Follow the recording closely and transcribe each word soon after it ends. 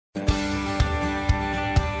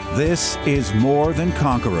This is More Than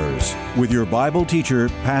Conquerors with your Bible teacher,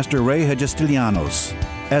 Pastor Ray Hagestilianos.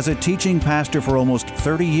 As a teaching pastor for almost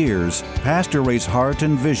 30 years, Pastor Ray's heart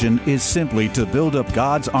and vision is simply to build up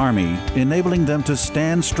God's army, enabling them to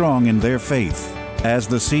stand strong in their faith. As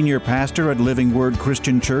the senior pastor at Living Word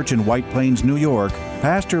Christian Church in White Plains, New York,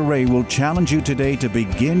 Pastor Ray will challenge you today to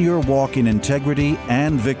begin your walk in integrity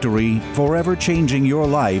and victory, forever changing your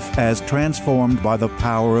life as transformed by the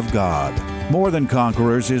power of God. More Than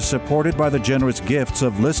Conquerors is supported by the generous gifts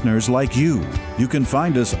of listeners like you. You can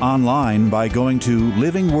find us online by going to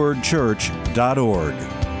livingwordchurch.org.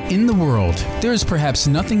 In the world, there is perhaps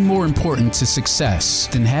nothing more important to success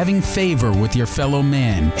than having favor with your fellow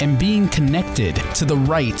man and being connected to the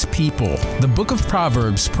right people. The book of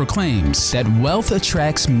Proverbs proclaims that wealth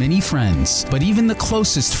attracts many friends, but even the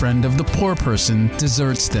closest friend of the poor person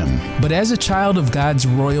deserts them. But as a child of God's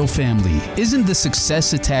royal family, isn't the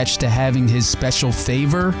success attached to having His special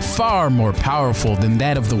favor far more powerful than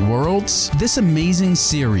that of the world's? This amazing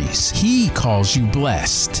series, He Calls You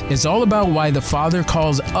Blessed, is all about why the Father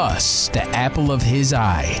calls us the apple of His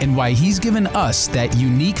eye, and why He's given us that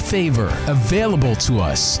unique favor available to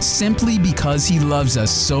us simply because He loves us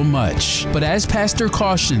so much. But as Pastor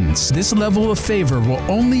cautions, this level of favor will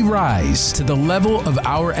only rise to the level of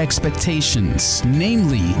our expectations.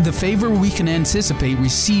 Namely, the favor we can anticipate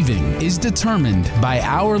receiving is determined by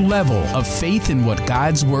our level of faith in what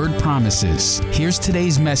God's Word promises. Here's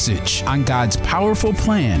today's message on God's powerful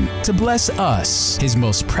plan to bless us, His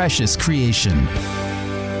most precious creation.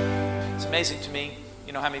 Amazing to me,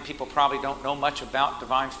 how many people probably don't know much about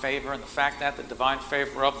divine favor, and the fact that the divine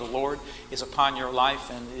favor of the Lord is upon your life,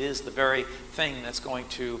 and it is the very thing that's going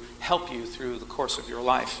to help you through the course of your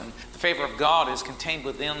life. And the favor of God is contained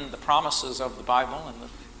within the promises of the Bible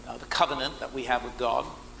and the covenant that we have with God.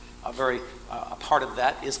 A part of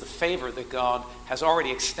that is the favor that God has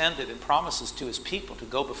already extended and promises to His people to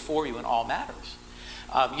go before you in all matters.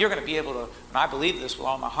 You're going to be able to, and I believe this with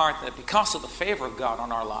all my heart, that because of the favor of God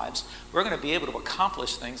on our lives, we're going to be able to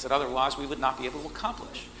accomplish things that otherwise we would not be able to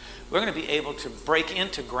accomplish. We're going to be able to break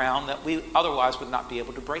into ground that we otherwise would not be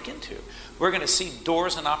able to break into. We're going to see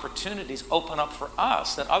doors and opportunities open up for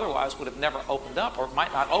us that otherwise would have never opened up, or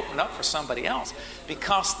might not open up for somebody else,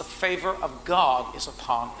 because the favor of God is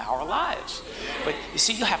upon our lives. But you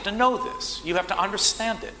see, you have to know this. You have to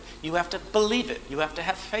understand it. You have to believe it. You have to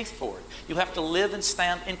have faith for it. You have to live and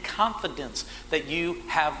stand in confidence that you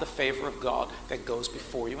have the favor of God that goes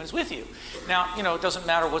before you and is with you. Now, it doesn't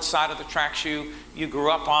matter what side of the tracks you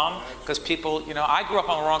grew up on, because people, I grew up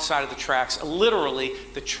on the wrong side of the tracks. Literally,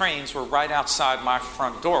 the trains were right outside my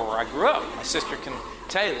front door where I grew up. My sister can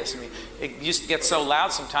tell you this. It used to get so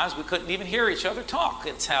loud sometimes we couldn't even hear each other talk.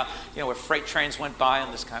 It's how, where freight trains went by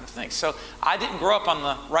and this kind of thing. So I didn't grow up on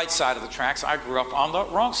the right side of the tracks. I grew up on the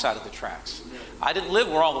wrong side of the tracks. I didn't live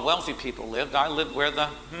where all the wealthy people lived. I lived where the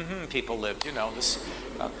people lived, this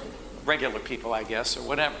regular people, I guess, or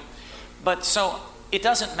whatever. But so it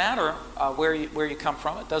doesn't matter where you come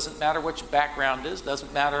from. It doesn't matter what your background is. It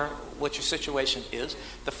doesn't matter what your situation is.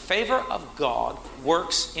 The favor of God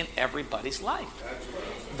works in everybody's life.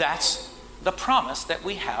 That's the promise that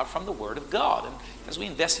we have from the Word of God. And as we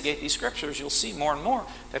investigate these scriptures, you'll see more and more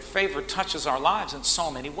that favor touches our lives in so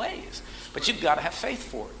many ways. But you've got to have faith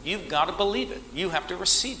for it. You've got to believe it. You have to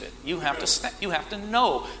receive it. You have to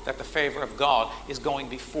know that the favor of God is going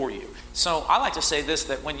before you. So I like to say this,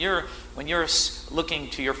 that when you're looking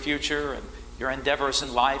to your future and your endeavors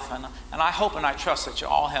in life, and I hope and I trust that you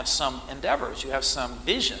all have some endeavors, you have some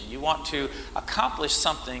vision, you want to accomplish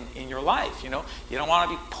something in your life. You don't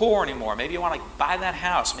want to be poor anymore. Maybe you want to buy that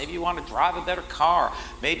house. Maybe you want to drive a better car.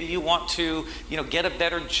 Maybe you want to get a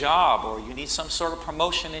better job, or you need some sort of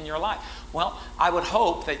promotion in your life. Well, I would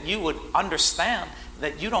hope that you would understand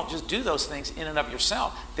that you don't just do those things in and of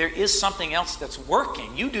yourself. There is something else that's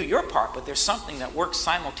working. You do your part, but there's something that works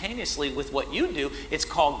simultaneously with what you do. It's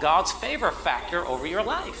called God's favor factor over your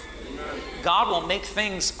life. God will make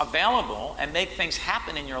things available and make things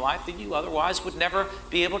happen in your life that you otherwise would never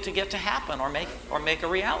be able to get to happen or make a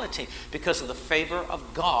reality, because of the favor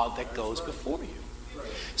of God that goes before you.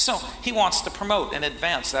 So He wants to promote and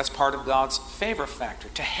advance. That's part of God's favor factor,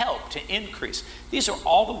 to help, to increase. These are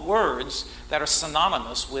all the words that are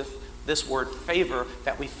synonymous with this word favor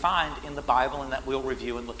that we find in the Bible and that we'll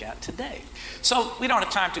review and look at today. So we don't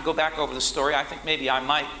have time to go back over the story. I think maybe I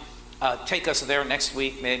might take us there next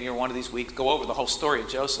week, maybe or one of these weeks, go over the whole story of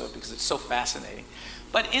Joseph, because it's so fascinating.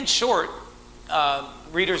 But in short,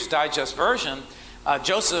 Reader's Digest version,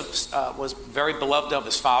 Joseph was very beloved of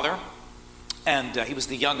his father, and he was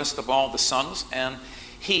the youngest of all the sons, and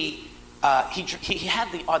he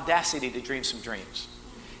had the audacity to dream some dreams.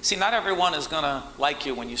 See, not everyone is going to like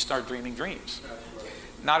you when you start dreaming dreams.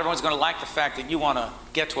 Not everyone's going to like the fact that you want to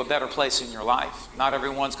get to a better place in your life. Not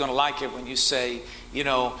everyone's going to like it when you say, you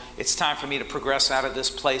know, it's time for me to progress out of this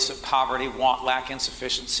place of poverty, want, lack,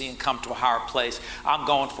 insufficiency, and come to a higher place. I'm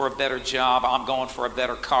going for a better job. I'm going for a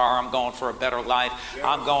better car. I'm going for a better life.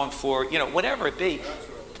 I'm going for, you know, whatever it be.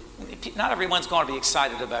 Not everyone's going to be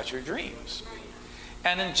excited about your dreams.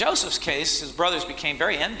 And in Joseph's case, his brothers became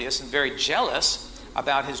very envious and very jealous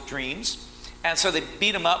about his dreams. And so they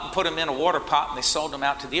beat him up and put him in a water pot, and they sold him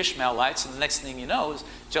out to the Ishmaelites. And the next thing you know is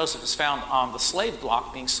Joseph is found on the slave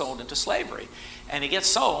block being sold into slavery. And he gets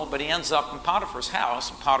sold, but he ends up in Potiphar's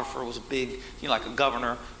house. And Potiphar was a big, you know, like a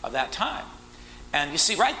governor of that time. And you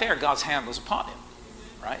see right there, God's hand was upon him.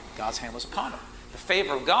 Right? God's hand was upon him. The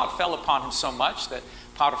favor of God fell upon him so much that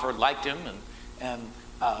Potiphar liked him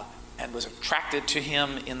and was attracted to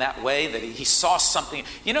him in that way, that he saw something.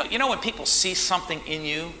 You know when people see something in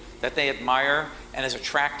you that they admire and is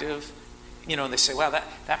attractive, you know, and they say, "Wow,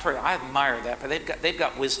 that person, I admire that, but they've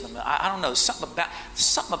got wisdom." I don't know, something. Do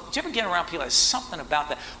you ever get around people? There's something about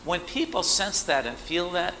that. When people sense that and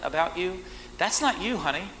feel that about you, that's not you,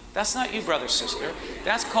 honey. That's not you, brother, sister.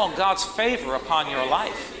 That's called God's favor upon your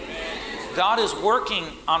life. God is working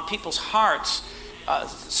on people's hearts.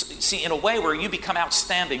 See, in a way where you become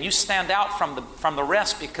outstanding. You stand out from the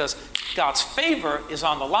rest because God's favor is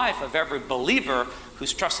on the life of every believer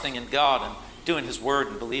who's trusting in God and doing His word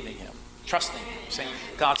and believing Him, trusting Him. Saying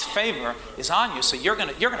God's favor is on you, so you're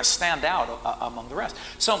gonna stand out among the rest.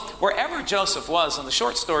 So wherever Joseph was, and the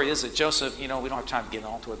short story is that Joseph, you know, we don't have time to get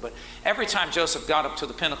into it, but every time Joseph got up to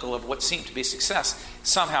the pinnacle of what seemed to be success,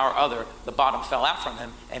 somehow or other the bottom fell out from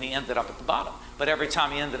him, and he ended up at the bottom. But every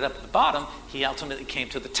time he ended up at the bottom, he ultimately came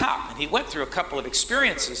to the top. And he went through a couple of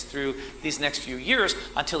experiences through these next few years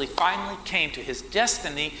until he finally came to his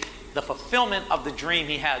destiny, the fulfillment of the dream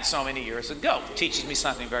he had so many years ago. It teaches me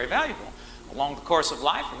something very valuable. Along the course of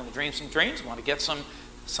life, we're going to dream some dreams. We want to get some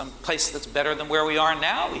place that's better than where we are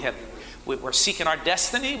now. We're seeking our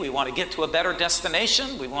destiny. We want to get to a better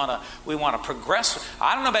destination. We want to progress.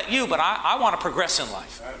 I don't know about you, but I want to progress in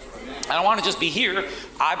life. I don't want to just be here.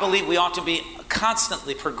 I believe we ought to be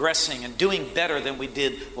constantly progressing and doing better than we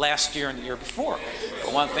did last year and the year before.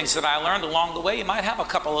 But one of the things that I learned along the way, you might have a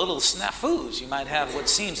couple of little snafus. You might have what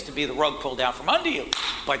seems to be the rug pulled out from under you.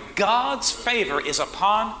 But God's favor is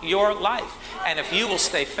upon your life. And if you will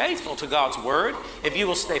stay faithful to God's word, if you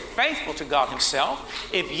will stay faithful to God Himself,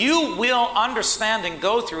 if you will understand and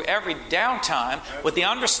go through every downtime with the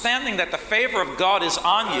understanding that the favor of God is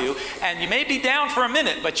on you, and you may be down for a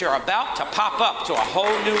minute, but you're about to pop up to a whole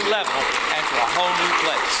new level and to a whole new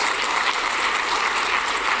place.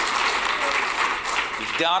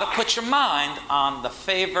 You've got to put your mind on the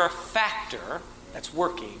favor factor that's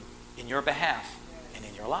working in your behalf and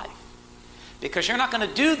in your life. Because you're not going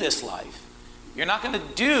to do this life. You're not going to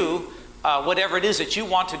do whatever it is that you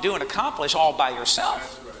want to do and accomplish all by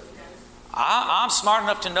yourself. I'm smart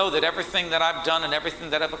enough to know that everything that I've done and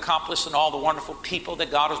everything that I've accomplished and all the wonderful people that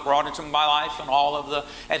God has brought into my life and all of the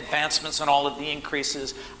advancements and all of the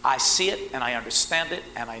increases, I see it and I understand it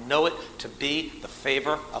and I know it to be the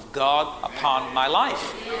favor of God upon my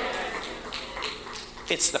life.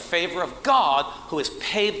 It's the favor of God who has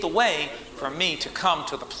paved the way for me to come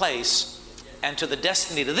to the place and to the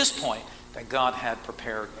destiny to this point that God had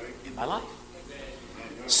prepared in my life.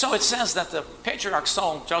 So it says that the patriarch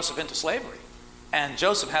sold Joseph into slavery, and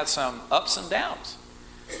Joseph had some ups and downs.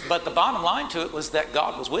 But the bottom line to it was that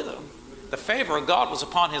God was with him. The favor of God was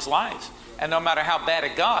upon his life. And no matter how bad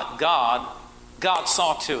it got, God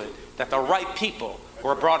saw to it that the right people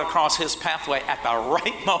were brought across his pathway at the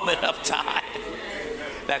right moment of time.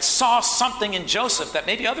 That saw something in Joseph that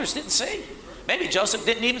maybe others didn't see. Maybe Joseph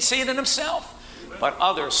didn't even see it in himself. But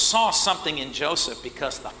others saw something in Joseph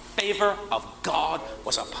because the favor of God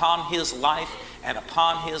was upon his life, and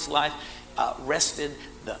upon his life rested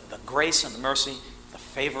the grace and the mercy, the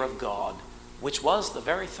favor of God, which was the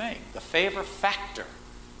very thing, the favor factor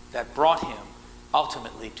that brought him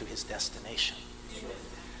ultimately to his destination.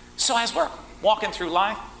 So as we're walking through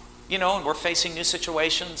life, you know, and we're facing new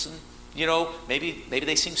situations, and, you know, maybe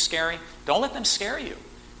they seem scary, don't let them scare you.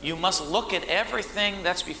 You must look at everything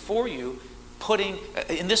that's before you putting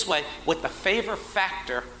in this way with the favor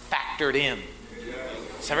factor factored in.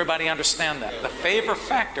 Does everybody understand that? The favor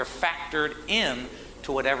factor factored in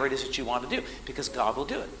to whatever it is that you want to do, because God will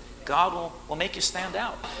do it. God will make you stand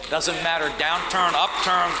out. Doesn't matter downturn,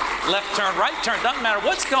 upturn, left turn, right turn. Doesn't matter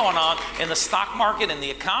what's going on in the stock market, in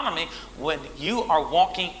the economy. When you are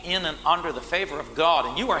walking in and under the favor of God,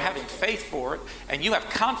 and you are having faith for it, and you have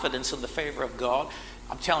confidence in the favor of God,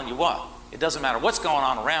 I'm telling you what, It doesn't matter what's going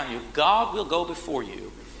on around you. God will go before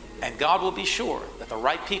you, and God will be sure that the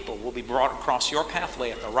right people will be brought across your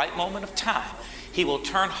pathway at the right moment of time. He will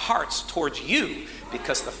turn hearts towards you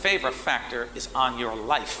because the favor factor is on your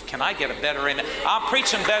life. Can I get a better amen? I'm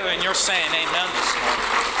preaching better than you're saying amen this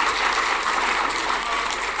morning.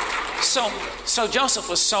 So Joseph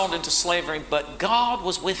was sold into slavery, but God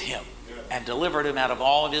was with him and delivered him out of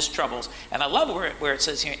all of his troubles. And I love where it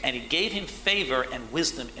says here, and he gave him favor and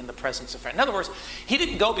wisdom in the presence of Pharaoh. In other words, he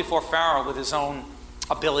didn't go before Pharaoh with his own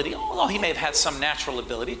ability, although he may have had some natural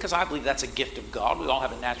ability, because I believe that's a gift of God. We all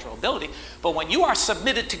have a natural ability. But when you are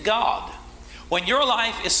submitted to God, when your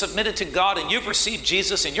life is submitted to God and you've received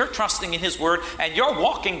Jesus and you're trusting in his word and you're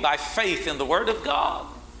walking by faith in the word of God,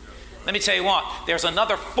 let me tell you what, there's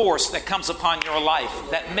another force that comes upon your life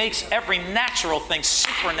that makes every natural thing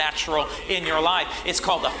supernatural in your life. It's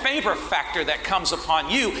called the favor factor that comes upon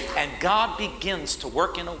you, and God begins to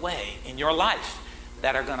work in a way in your life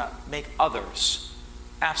that are going to make others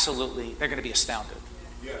absolutely, they're going to be astounded.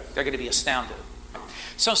 Yes. They're going to be astounded.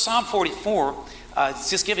 So Psalm 44 is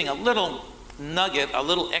just giving a little nugget, a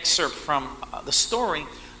little excerpt from the story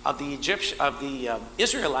of the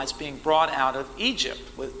Israelites being brought out of Egypt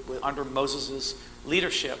under Moses'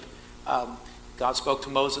 leadership. God spoke to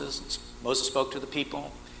Moses. Moses spoke to the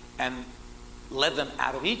people and led them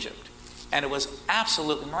out of Egypt. And it was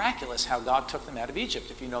absolutely miraculous how God took them out of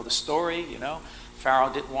Egypt. If you know the story, you know,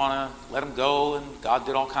 Pharaoh didn't want to let them go, and God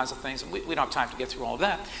did all kinds of things. And we don't have time to get through all of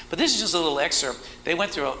that. But this is just a little excerpt. They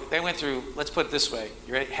went through, let's put it this way,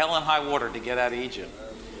 you ready? Hell and high water to get out of Egypt.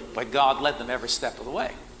 But God led them every step of the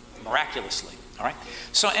way, miraculously. All right.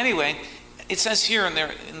 So anyway, it says here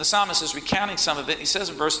in the psalmist is recounting some of it. He says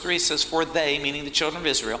in verse 3, it says, "For they," meaning the children of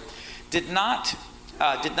Israel, did not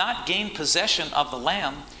gain possession of the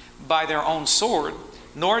land by their own sword,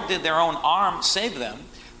 nor did their own arm save them,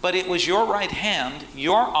 but it was your right hand,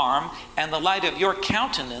 your arm, and the light of your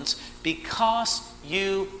countenance, because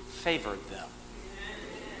you favored them."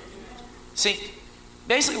 See,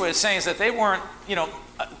 basically what it's saying is that they weren't,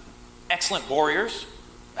 excellent warriors.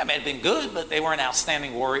 That may have been good, but they weren't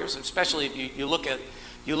outstanding warriors. Especially if you look at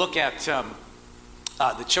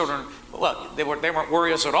the children. Well, they weren't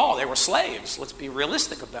warriors at all. They were slaves. Let's be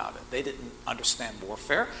realistic about it. They didn't understand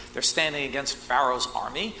warfare. They're standing against Pharaoh's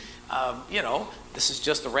army. This is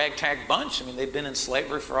just a ragtag bunch. I mean, they've been in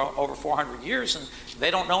slavery for over 400 years, and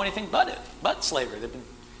they don't know anything but slavery. They've been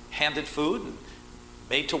handed food and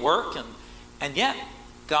made to work, and yet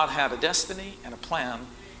God had a destiny and a plan.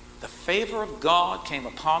 The favor of God came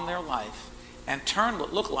upon their life and turned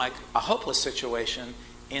what looked like a hopeless situation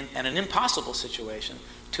and an impossible situation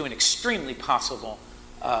to an extremely possible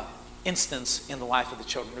instance in the life of the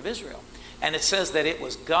children of Israel. And it says that it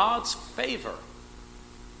was God's favor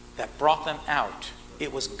that brought them out.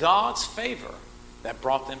 It was God's favor that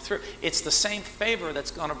brought them through. It's the same favor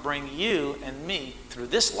that's going to bring you and me through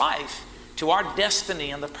this life to our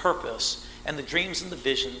destiny and the purpose and the dreams and the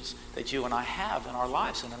visions that you and I have in our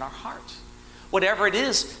lives and in our hearts. Whatever it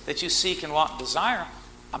is that you seek and want and desire,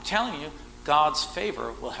 I'm telling you, God's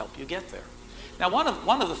favor will help you get there. Now, one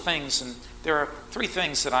of the things, and there are three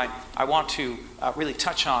things that I want to really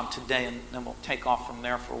touch on today, and then we'll take off from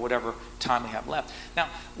there for whatever time we have left. Now,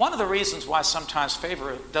 one of the reasons why sometimes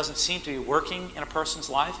favor doesn't seem to be working in a person's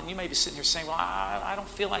life, and you may be sitting here saying, well, I don't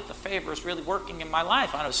feel like the favor is really working in my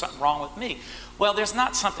life. I know there's something wrong with me. Well, there's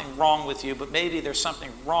not something wrong with you, but maybe there's something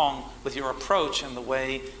wrong with your approach and the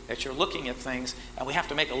way that you're looking at things, and we have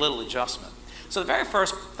to make a little adjustment. So the very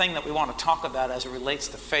first thing that we want to talk about as it relates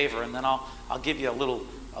to favor, and then I'll give you a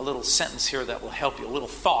little sentence here that will help you, a little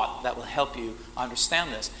thought that will help you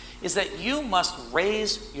understand this, is that you must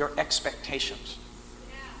raise your expectations.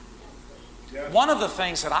 Yeah. One of the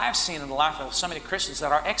things that I've seen in the life of so many Christians is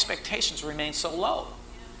that our expectations remain so low.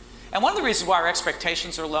 And one of the reasons why our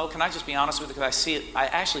expectations are low, can I just be honest with you, because I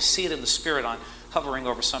actually see it in the spirit hovering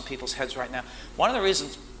over some people's heads right now. One of the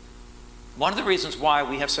reasons why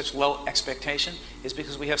we have such low expectation is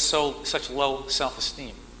because we have such low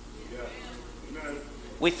self-esteem.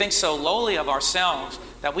 We think so lowly of ourselves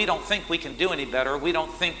that we don't think we can do any better. We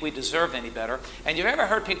don't think we deserve any better. And you've ever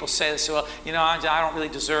heard people say this, well, I don't really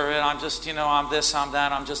deserve it. I'm just, I'm this, I'm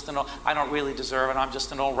that. I don't really deserve it. I'm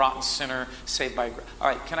just an old rotten sinner saved by grace. All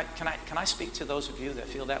right, can I speak to those of you that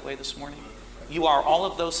feel that way this morning? You are all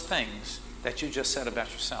of those things that you just said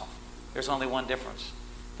about yourself. There's only one difference.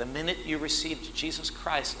 The minute you received Jesus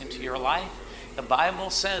Christ into your life, the Bible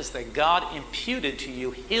says that God imputed to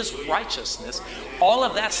you His righteousness. All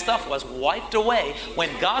of that stuff was wiped away. When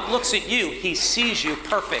God looks at you, He sees you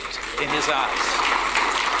perfect in His eyes.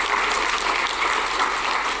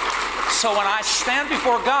 So when I stand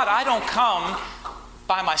before God, I don't come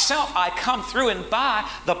by myself. I come through and by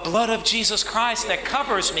the blood of Jesus Christ that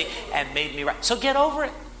covers me and made me right. So get over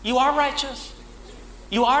it. You are righteous.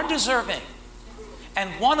 You are deserving.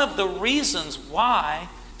 And one of the reasons why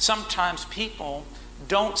sometimes people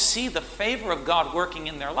don't see the favor of God working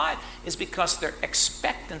in their life is because their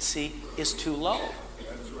expectancy is too low.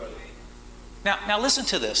 Now listen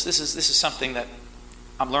to this. This is something that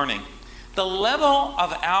I'm learning. The level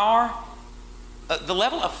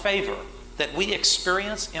of favor that we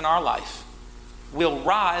experience in our life will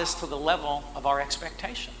rise to the level of our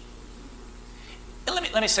expectation. And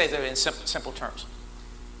let me say that in simple terms.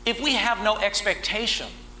 If we have no expectation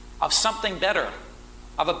of something better,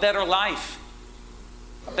 of a better life,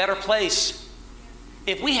 a better place,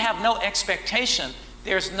 if we have no expectation,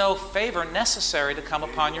 there's no favor necessary to come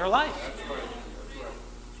upon your life.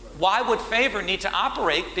 Why would favor need to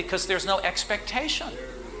operate? Because there's no expectation.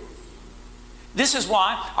 This is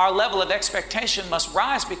why our level of expectation must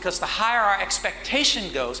rise, because the higher our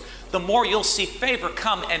expectation goes, the more you'll see favor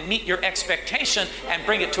come and meet your expectation and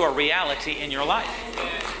bring it to a reality in your life.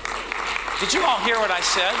 Did you all hear what I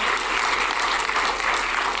said?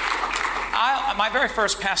 My very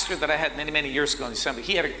first pastor that I had many, many years ago in the assembly,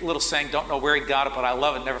 he had a little saying, don't know where he got it, but I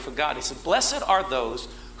love it, never forgot. He said, blessed are those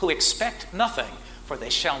who expect nothing, for they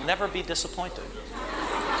shall never be disappointed.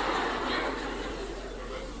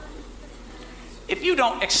 If you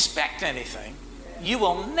don't expect anything, you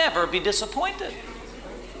will never be disappointed.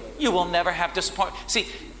 You will never have disappointment. See,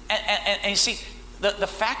 and you see, the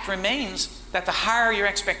fact remains that the higher your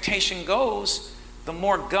expectation goes, the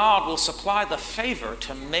more God will supply the favor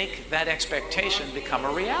to make that expectation become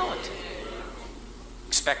a reality.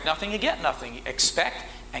 Expect nothing, you get nothing. Expect,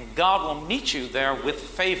 and God will meet you there with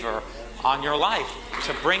favor on your life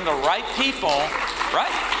to bring the right people,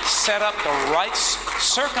 right? Set up the right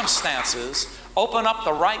circumstances, open up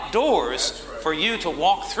the right doors for you to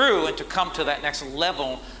walk through and to come to that next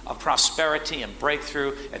level of prosperity and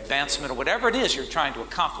breakthrough, advancement, or whatever it is you're trying to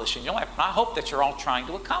accomplish in your life. And I hope that you're all trying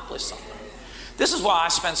to accomplish something. This is why I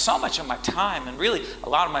spend so much of my time and really a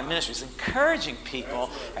lot of my ministries encouraging people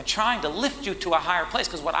and trying to lift you to a higher place.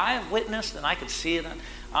 Because what I have witnessed, and I can see it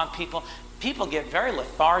on people, people get very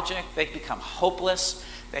lethargic. They become hopeless.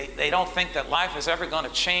 They don't think that life is ever going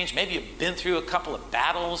to change. Maybe you've been through a couple of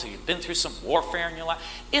battles or you've been through some warfare in your life.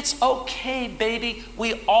 It's okay, baby.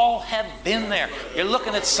 We all have been there. You're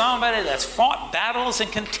looking at somebody that's fought battles and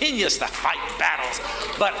continues to fight battles.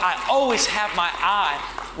 But I always have my eye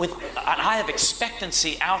with an eye of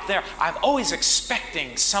expectancy out there. I'm always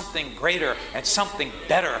expecting something greater and something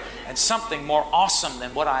better and something more awesome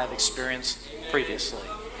than what I have experienced previously.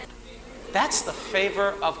 That's the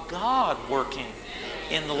favor of God working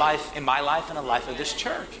in my life and the life of this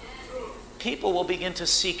church. People will begin to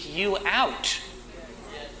seek you out.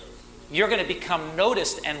 You're going to become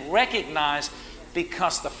noticed and recognized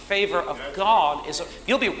because the favor of God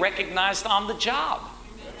you'll be recognized on the job.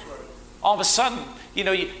 All of a sudden,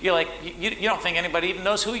 you're like, you don't think anybody even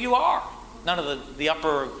knows who you are. None of the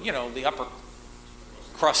upper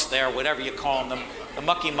crust there, whatever you call them, the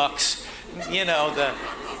mucky mucks,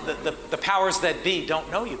 the powers that be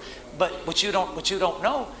don't know you. But what you don't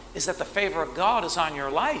know is that the favor of God is on your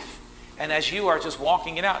life. And as you are just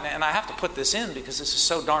walking it out, and I have to put this in because this is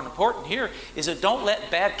so darn important here, is that don't let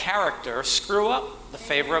bad character screw up the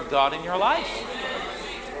favor of God in your life.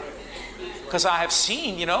 Because I have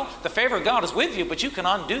seen, the favor of God is with you, but you can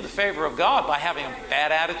undo the favor of God by having a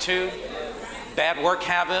bad attitude, bad work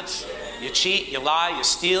habits. You cheat, you lie, you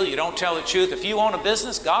steal, you don't tell the truth. If you own a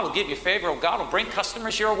business, God will give you favor. God will bring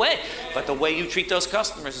customers your way. But the way you treat those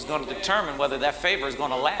customers is going to determine whether that favor is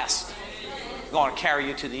going to last. It's going to carry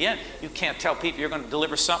you to the end. You can't tell people you're going to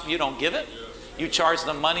deliver something, you don't give it. You charge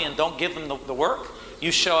them money and don't give them the work.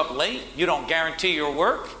 You show up late, you don't guarantee your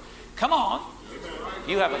work. Come on.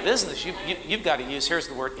 You have a business. You've got to use, here's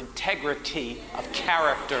the word, integrity of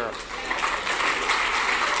character.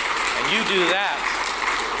 And you do that.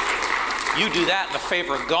 You do that, and the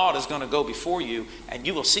favor of God is going to go before you, and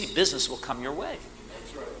you will see business will come your way.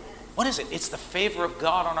 What is it? It's the favor of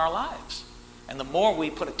God on our lives. And the more we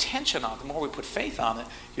put attention on it, the more we put faith on it,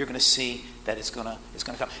 you're going to see that it's going to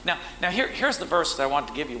come. Now here's the verse that I wanted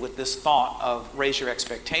to give you with this thought of raise your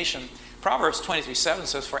expectation. Proverbs 23:7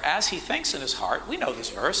 says, for as he thinks in his heart, we know this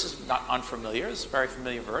verse is not unfamiliar, it's a very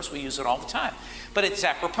familiar verse, we use it all the time. But it's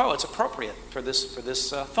apropos, it's appropriate for this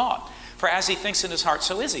thought. For as he thinks in his heart,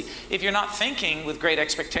 so is he. If you're not thinking with great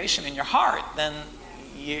expectation in your heart, then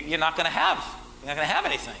you're not going to have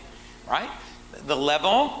anything, right? The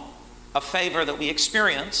level of favor that we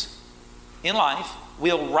experience in life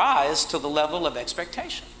will rise to the level of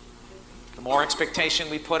expectation. The more expectation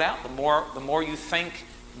we put out, the more you think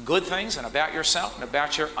good things and about yourself and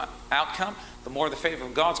about your outcome, the more the favor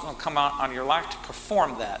of God's going to come out on your life to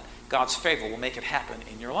perform that. God's favor will make it happen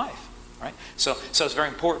in your life, right? So it's very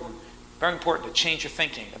important to change your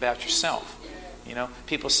thinking about yourself. You know,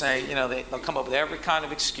 people say, you know, they'll come up with every kind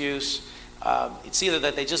of excuse. It's either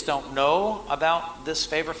that they just don't know about this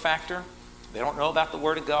favor factor, they don't know about the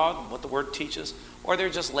Word of God and what the Word teaches, or they're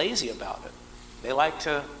just lazy about it. They like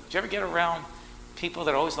to, did you ever get around people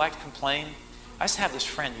that always like to complain? I used to have this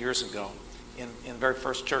friend years ago in the very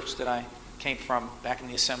first church that I came from back in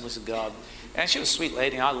the Assemblies of God. And she was a sweet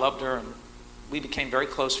lady, and I loved her, and we became very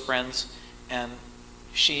close friends, and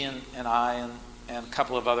she and I and a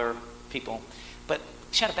couple of other people. But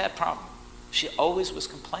she had a bad problem. She always was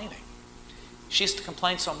complaining. She used to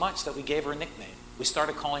complain so much that we gave her a nickname. We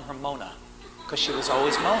started calling her Mona, because she was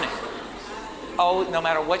always moaning. Oh, no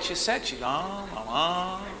matter what you said, she'd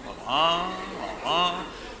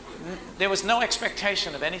There was no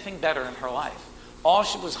expectation of anything better in her life. All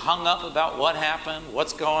she was hung up about what happened,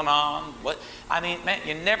 what's going on. Man,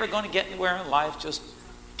 you're never going to get anywhere in life. Just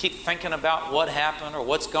keep thinking about what happened or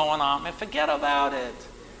what's going on. Man, forget about it.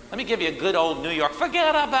 Let me give you a good old New York,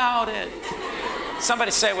 forget about it.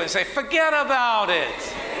 Somebody say what they say, forget about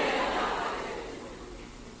it.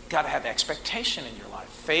 Got to have expectation in your life.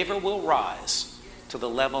 Favor will rise to the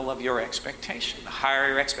level of your expectation. The higher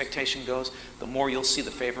your expectation goes, the more you'll see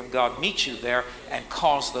the favor of God meet you there and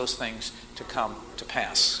cause those things to come to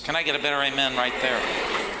pass. Can I get a better amen right there?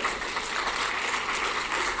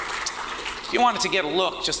 If you wanted to get a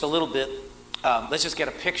look just a little bit, let's just get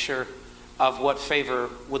a picture of what favor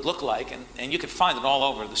would look like. And you could find it all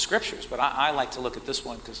over the scriptures, but I like to look at this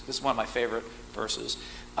one because this is one of my favorite verses.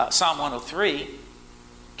 Psalm 103,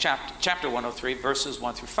 chapter 103, verses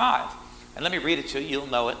 1 through 5. And let me read it to you. You'll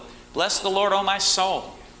know it. Bless the Lord, O my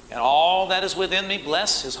soul, and all that is within me,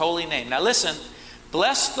 bless his holy name. Now listen.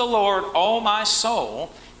 Bless the Lord, O my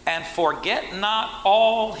soul, and forget not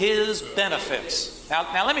all his benefits.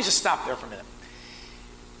 Now let me just stop there for a minute.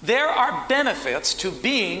 There are benefits to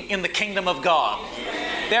being in the kingdom of God.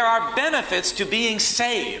 There are benefits to being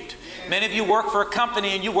saved. Many of you work for a company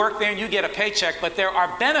and you work there and you get a paycheck, but there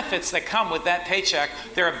are benefits that come with that paycheck.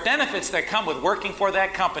 There are benefits that come with working for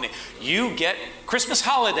that company. You get Christmas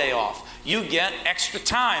holiday off. You get extra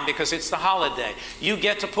time because it's the holiday. You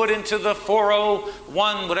get to put into the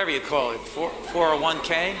 401, whatever you call it,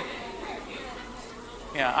 401k.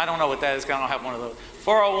 Yeah, I don't know what that is. I don't have one of those.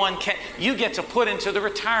 401k. You get to put into the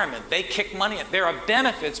retirement. They kick money in. There are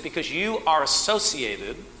benefits because you are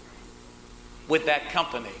associated with that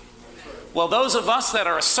company. Well, those of us that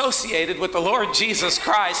are associated with the Lord Jesus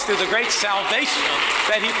Christ through the great salvation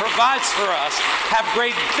that he provides for us have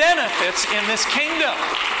great benefits in this kingdom.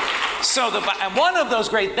 And one of those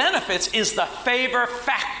great benefits is the favor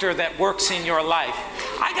factor that works in your life.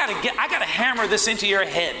 I gotta hammer this into your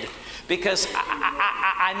head because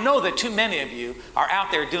I know that too many of you are out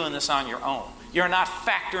there doing this on your own. You're not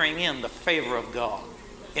factoring in the favor of God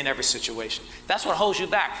in every situation. That's what holds you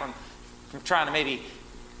back from trying to maybe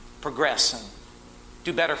progress and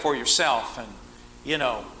do better for yourself. And you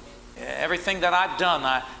know, everything that I've done,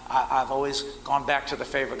 I've always gone back to the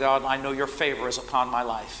favor of God. I know your favor is upon my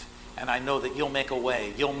life, and I know that you'll make a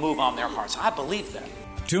way. You'll move on their hearts. I believe that.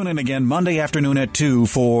 Tune in again Monday afternoon at 2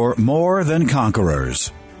 for More Than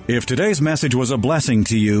Conquerors. If today's message was a blessing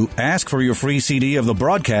to you, ask for your free CD of the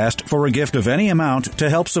broadcast for a gift of any amount to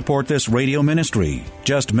help support this radio ministry.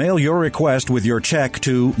 Just mail your request with your check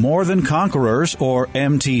to More Than Conquerors or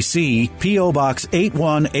MTC, P.O. Box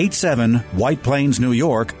 8187, White Plains, New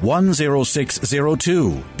York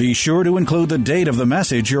 10602. Be sure to include the date of the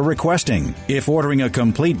message you're requesting. If ordering a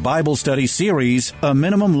complete Bible study series, a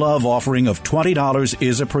minimum love offering of $20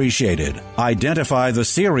 is appreciated. Identify the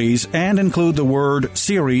series and include the word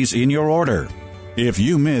series in your order. If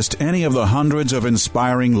you missed any of the hundreds of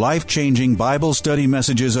inspiring, life-changing Bible study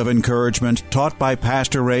messages of encouragement taught by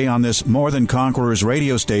Pastor Ray on this More Than Conquerors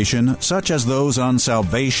radio station, such as those on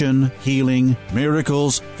salvation, healing,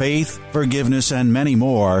 miracles, faith, forgiveness, and many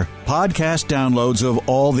more, podcast downloads of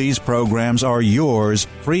all these programs are yours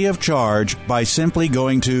free of charge by simply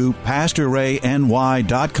going to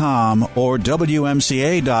PastorRayNY.com or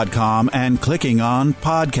WMCA.com and clicking on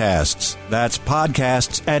Podcasts. That's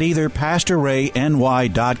podcasts at either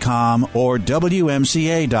PastorRayNY.com or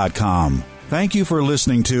WMCA.com. Thank you for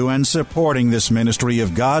listening to and supporting this ministry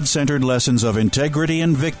of God-centered lessons of integrity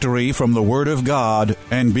and victory from the Word of God,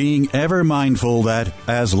 and being ever mindful that,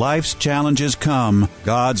 as life's challenges come,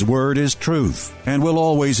 God's Word is truth and will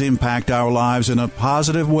always impact our lives in a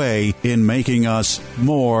positive way in making us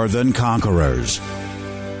more than conquerors.